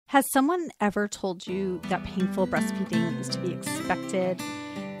Has someone ever told you that painful breastfeeding is to be expected,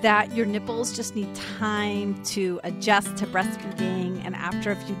 that your nipples just need time to adjust to breastfeeding, and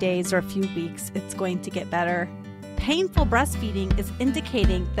after a few days or a few weeks, it's going to get better? Painful breastfeeding is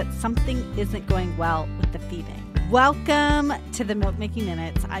indicating that something isn't going well with the feeding. Welcome to the Milk Making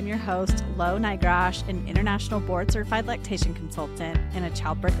Minutes. I'm your host, Lo Nigrosh, an international board-certified lactation consultant and a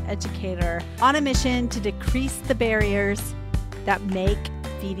childbirth educator on a mission to decrease the barriers that make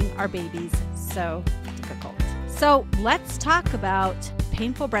feeding our babies so difficult. So let's talk about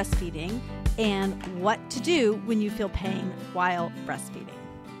painful breastfeeding and what to do when you feel pain while breastfeeding.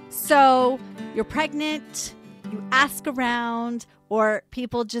 So you're pregnant, you ask around, or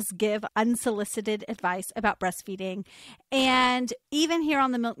people just give unsolicited advice about breastfeeding. And even here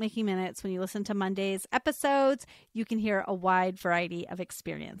on the Milk Making Minutes, when you listen to Monday's episodes, you can hear a wide variety of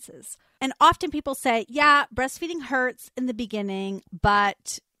experiences. And often people say, yeah, breastfeeding hurts in the beginning,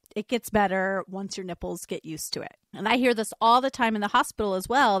 but it gets better once your nipples get used to it. And I hear this all the time in the hospital as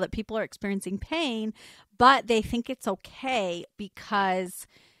well, that people are experiencing pain, but they think it's okay because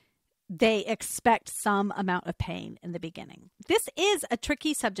they expect some amount of pain in the beginning. This is a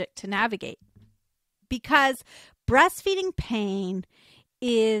tricky subject to navigate because breastfeeding pain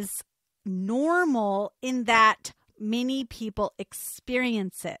is normal in that many people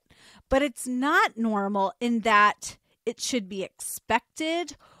experience it, but it's not normal in that it should be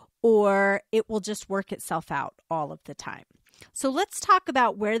expected or it will just work itself out all of the time. So let's talk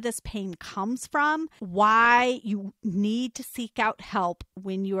about where this pain comes from, why you need to seek out help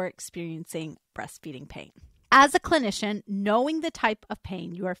when you are experiencing breastfeeding pain. As a clinician, knowing the type of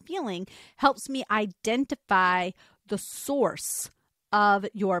pain you are feeling helps me identify the source of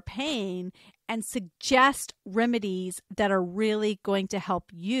your pain and suggest remedies that are really going to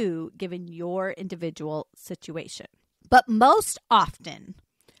help you given your individual situation. But most often,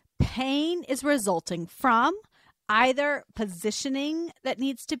 pain is resulting from either positioning that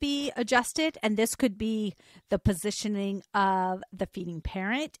needs to be adjusted, and this could be the positioning of the feeding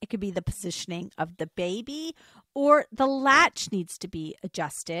parent, it could be the positioning of the baby, or the latch needs to be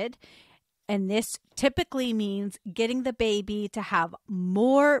adjusted. And this typically means getting the baby to have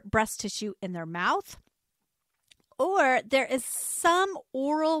more breast tissue in their mouth, or there is some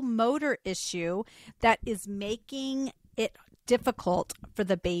oral motor issue that is making it difficult for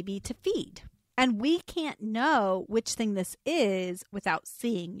the baby to feed. And we can't know which thing this is without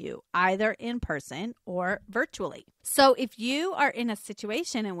seeing you, either in person or virtually. So if you are in a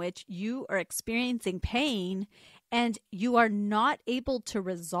situation in which you are experiencing pain and you are not able to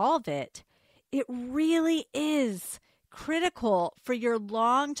resolve it, it really is critical for your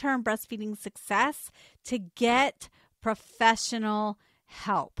long-term breastfeeding success to get professional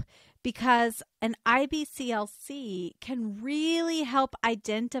help, because an IBCLC can really help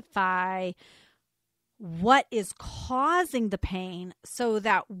identify what is causing the pain so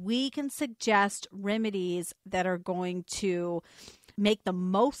that we can suggest remedies that are going to make the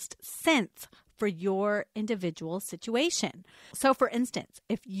most sense for your individual situation. So for instance,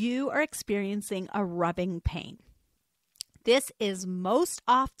 if you are experiencing a rubbing pain, this is most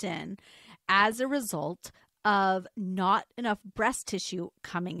often as a result of not enough breast tissue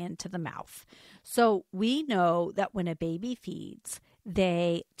coming into the mouth. So we know that when a baby feeds,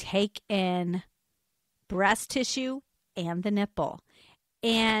 they take in breast tissue and the nipple.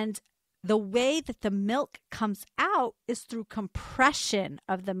 And the way that the milk comes out is through compression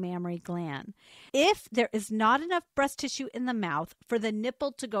of the mammary gland. If there is not enough breast tissue in the mouth for the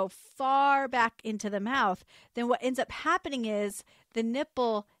nipple to go far back into the mouth, then what ends up happening is the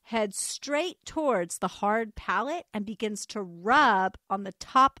nipple heads straight towards the hard palate and begins to rub on the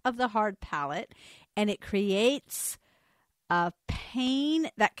top of the hard palate, and it creates a pain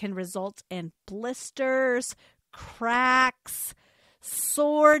that can result in blisters, cracks,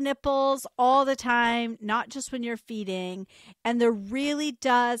 sore nipples all the time, not just when you're feeding. And there really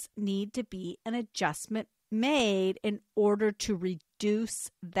does need to be an adjustment made in order to reduce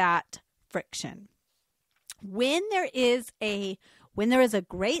that friction. When there is a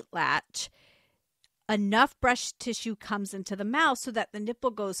great latch, enough breast tissue comes into the mouth so that the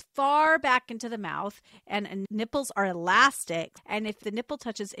nipple goes far back into the mouth, and nipples are elastic. And if the nipple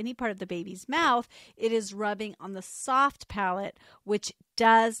touches any part of the baby's mouth, it is rubbing on the soft palate, which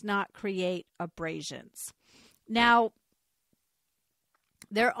does not create abrasions. Now,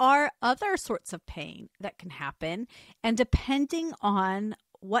 there are other sorts of pain that can happen, and depending on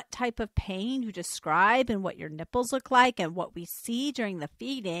what type of pain you describe and what your nipples look like and what we see during the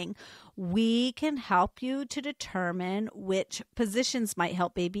feeding, we can help you to determine which positions might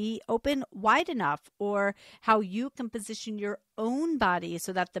help baby open wide enough, or how you can position your own body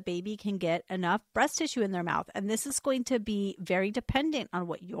so that the baby can get enough breast tissue in their mouth. And this is going to be very dependent on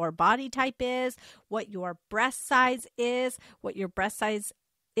what your body type is, what your breast size is, what your breast size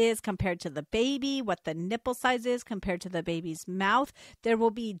is compared to the baby, what the nipple size is compared to the baby's mouth. There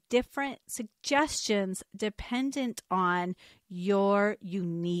will be different suggestions dependent on your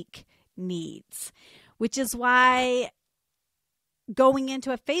unique needs, which is why going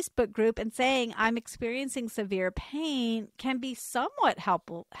into a Facebook group and saying, I'm experiencing severe pain, can be somewhat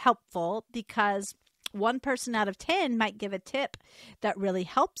helpful, because one person out of 10 might give a tip that really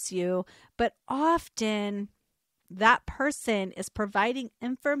helps you, but often that person is providing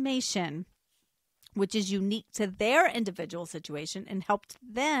information which is unique to their individual situation and helped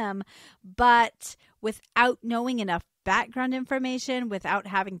them, but without knowing enough background information, without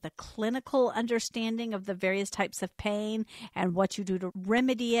having the clinical understanding of the various types of pain and what you do to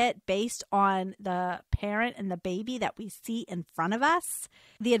remedy it based on the parent and the baby that we see in front of us.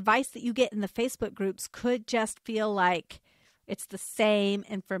 The advice that you get in the Facebook groups could just feel like it's the same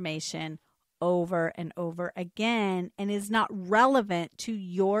information over and over again and is not relevant to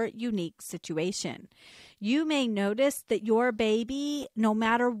your unique situation. You may notice that your baby, no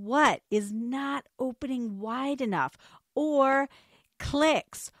matter what, is not opening wide enough, or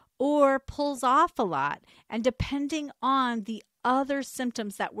clicks, or pulls off a lot. And depending on the other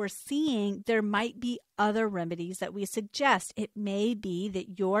symptoms that we're seeing, there might be other remedies that we suggest. It may be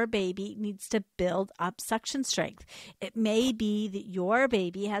that your baby needs to build up suction strength. It may be that your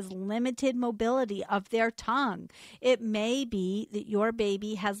baby has limited mobility of their tongue. It may be that your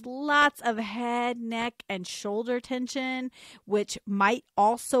baby has lots of head, neck, and shoulder tension, which might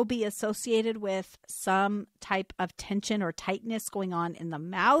also be associated with some type of tension or tightness going on in the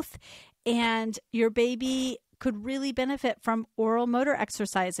mouth. And your baby could really benefit from oral motor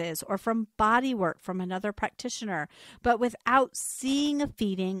exercises or from body work from another practitioner. But without seeing a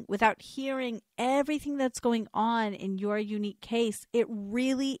feeding, without hearing everything that's going on in your unique case, it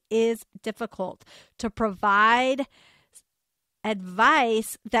really is difficult to provide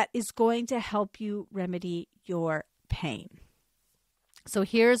advice that is going to help you remedy your pain. So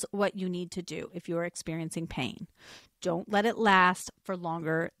here's what you need to do if you're experiencing pain. Don't let it last for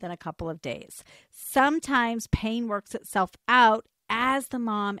longer than a couple of days. Sometimes pain works itself out as the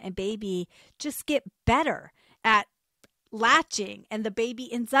mom and baby just get better at latching, and the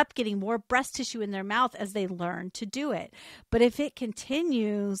baby ends up getting more breast tissue in their mouth as they learn to do it. But if it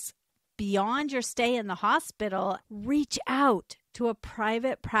continues beyond your stay in the hospital, reach out to a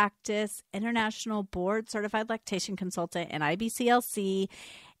private practice, international board certified lactation consultant and IBCLC,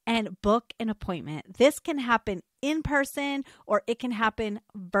 and book an appointment. This can happen in person or it can happen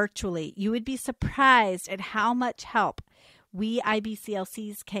virtually. You would be surprised at how much help we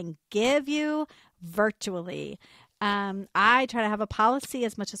IBCLCs can give you virtually. I try to have a policy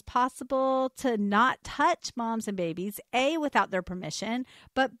as much as possible to not touch moms and babies, A, without their permission,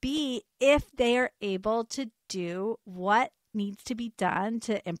 but B, if they are able to do what needs to be done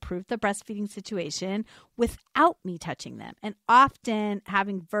to improve the breastfeeding situation without me touching them. And often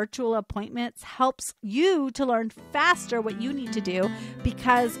having virtual appointments helps you to learn faster what you need to do,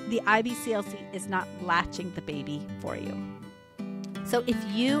 because the IBCLC is not latching the baby for you. So if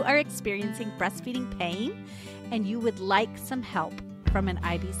you are experiencing breastfeeding pain and you would like some help from an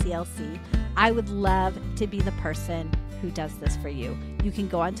IBCLC, I would love to be the person who does this for you. You can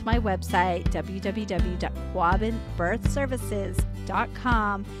go onto my website,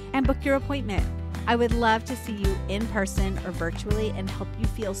 www.quabbinbirthservices.com, and book your appointment. I would love to see you in person or virtually and help you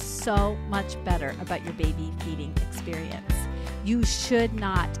feel so much better about your baby feeding experience. You should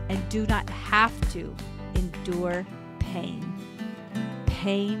not and do not have to endure pain.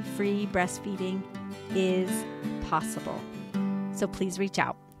 Pain-free breastfeeding is possible. So please reach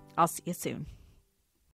out. I'll see you soon.